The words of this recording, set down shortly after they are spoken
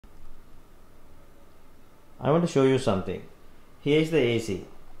I want to show you something. Here is the AC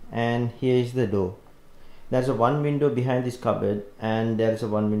and here is the door. There's a one window behind this cupboard and there's a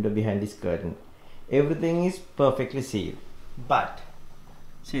one window behind this curtain. Everything is perfectly sealed. But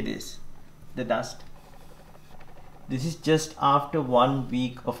see this, the dust. This is just after 1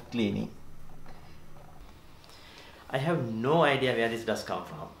 week of cleaning. I have no idea where this dust come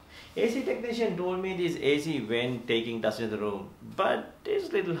from. AC technician told me this AC when taking dust in the room, but it's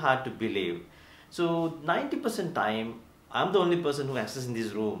a little hard to believe. So 90% time, I'm the only person who accesses in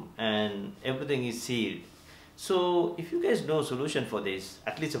this room and everything is sealed. So if you guys know a solution for this,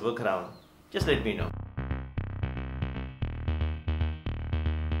 at least a workaround, just let me know.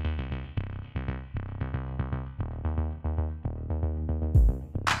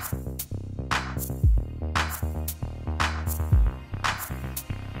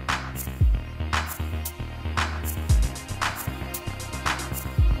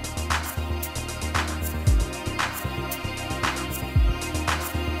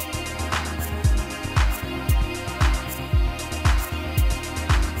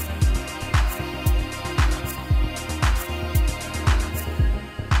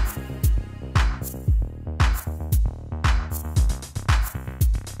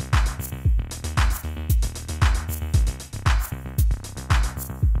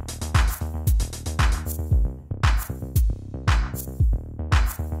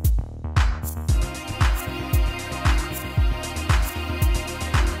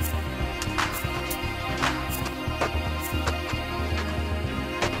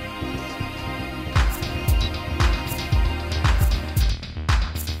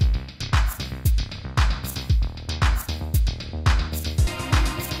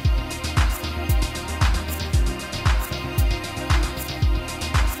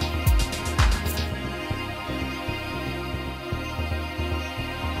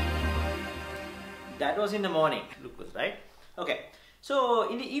 That was in the morning, Lucas, right? Okay, so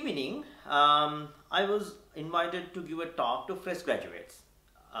in the evening, I was invited to give a talk to fresh graduates,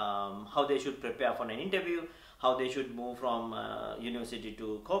 how they should prepare for an interview, how they should move from university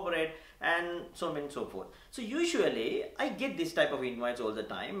to corporate, and so on and so forth. So usually, I get this type of invites all the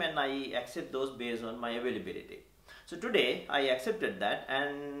time, and I accept those based on my availability. So today, I accepted that,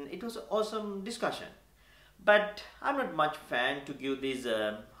 and it was an awesome discussion. But I'm not much fan to give this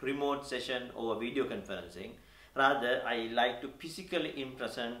remote session over video conferencing. Rather, I like to physically in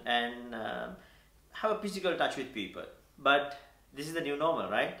person and have a physical touch with people. But this is the new normal,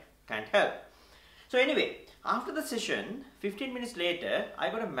 right? Can't help. So anyway, after the session, 15 minutes later,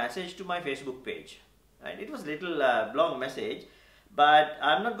 I got a message to my Facebook page. Right? It was a little long message, but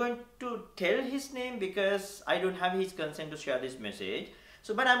I'm not going to tell his name because I don't have his consent to share this message.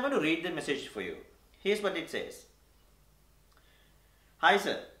 So, but I'm going to read the message for you. Here's what it says. Hi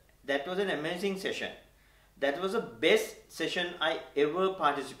sir, that was an amazing session. That was the best session I ever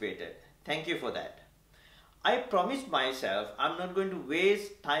participated. Thank you for that. I promised myself I'm not going to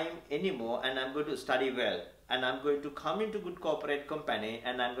waste time anymore and I'm going to study well and I'm going to come into good corporate company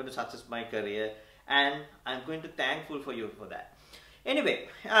and I'm going to success my career and I'm going to thankful for you for that. Anyway,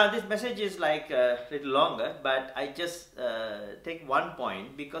 this message is like a little longer, but I just take one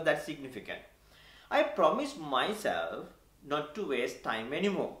point because that's significant. I promised myself not to waste time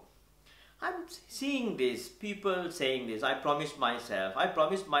anymore. I'm seeing this, people saying this, I promised myself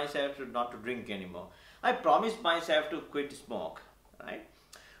not to drink anymore. I promised myself to quit smoke, right?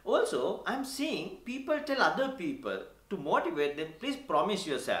 Also, I'm seeing people tell other people to motivate them, please promise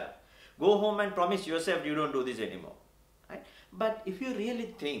yourself. Go home and promise yourself you don't do this anymore, right? But if you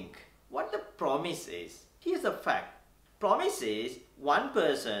really think what the promise is, here's the fact. Promise is one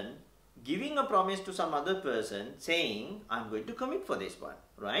person giving a promise to some other person saying, I'm going to commit for this one,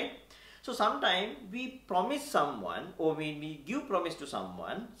 right? So sometimes we promise someone or we give promise to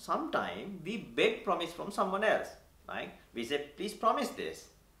someone, sometimes we beg promise from someone else, right? We say, please promise this,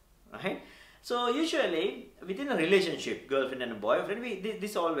 right? So usually within a relationship, girlfriend and a boyfriend,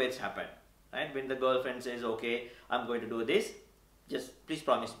 this always happen, right? When the girlfriend says, okay, I'm going to do this, just please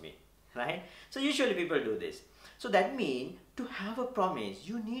promise me, right? So usually people do this. So that means to have a promise,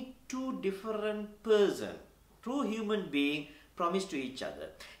 you need two different persons, two human beings promise to each other.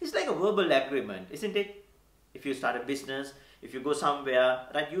 It's like a verbal agreement, isn't it? If you start a business, if you go somewhere,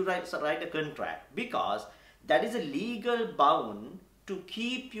 right, you write a contract because that is a legal bound to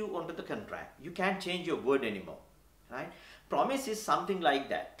keep you under the contract. You can't change your word anymore, right? Promise is something like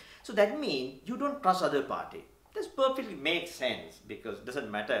that. So that means you don't trust other party. This perfectly makes sense because it doesn't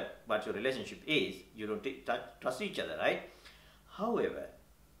matter what your relationship is, you don't trust each other, right? However,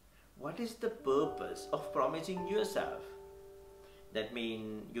 what is the purpose of promising yourself? That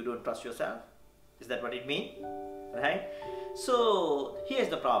means you don't trust yourself? Is that what it means? Right? So here's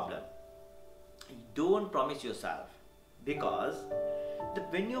the problem. Don't promise yourself, because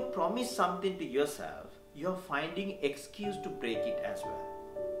when you promise something to yourself, you're finding excuse to break it as well,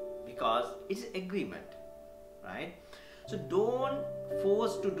 because it's agreement, right? So don't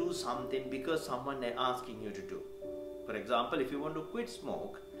force to do something because someone is asking you to do. For example, if you want to quit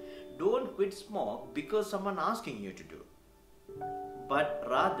smoke, don't quit smoke because someone asking you to do, but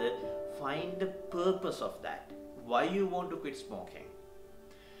rather find the purpose of that, why you want to quit smoking.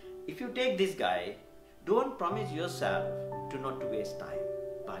 If you take this guy, don't promise yourself to not to waste time,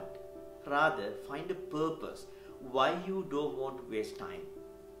 but rather find a purpose why you don't want to waste time.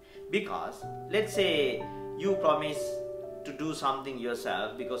 Because let's say you promise to do something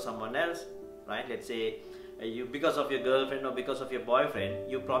yourself because someone else, right? Let's say you, because of your girlfriend or because of your boyfriend,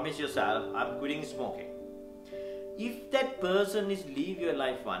 you promise yourself, I'm quitting smoking. If that person is leave your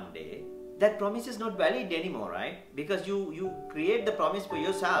life one day, that promise is not valid anymore, right? Because you create the promise for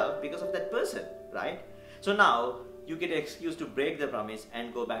yourself because of that person, right? So now you get an excuse to break the promise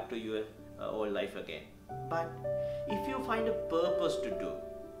and go back to your old life again. But if you find a purpose to do,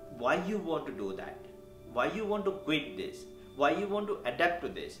 why you want to do that, why you want to quit this, why you want to adapt to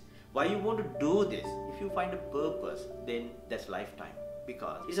this, why you want to do this, if you find a purpose, then that's lifetime,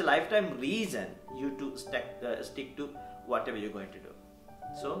 because it's a lifetime reason you to stick to whatever you're going to do.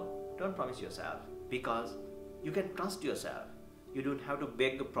 So don't promise yourself, because you can trust yourself. You don't have to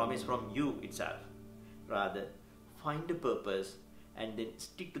beg a promise from you itself. Rather, find a purpose and then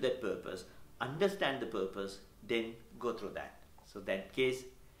stick to that purpose, understand the purpose, then go through that. So that case,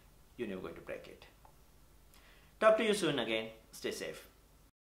 you're never going to break it. Talk to you soon again. Stay safe.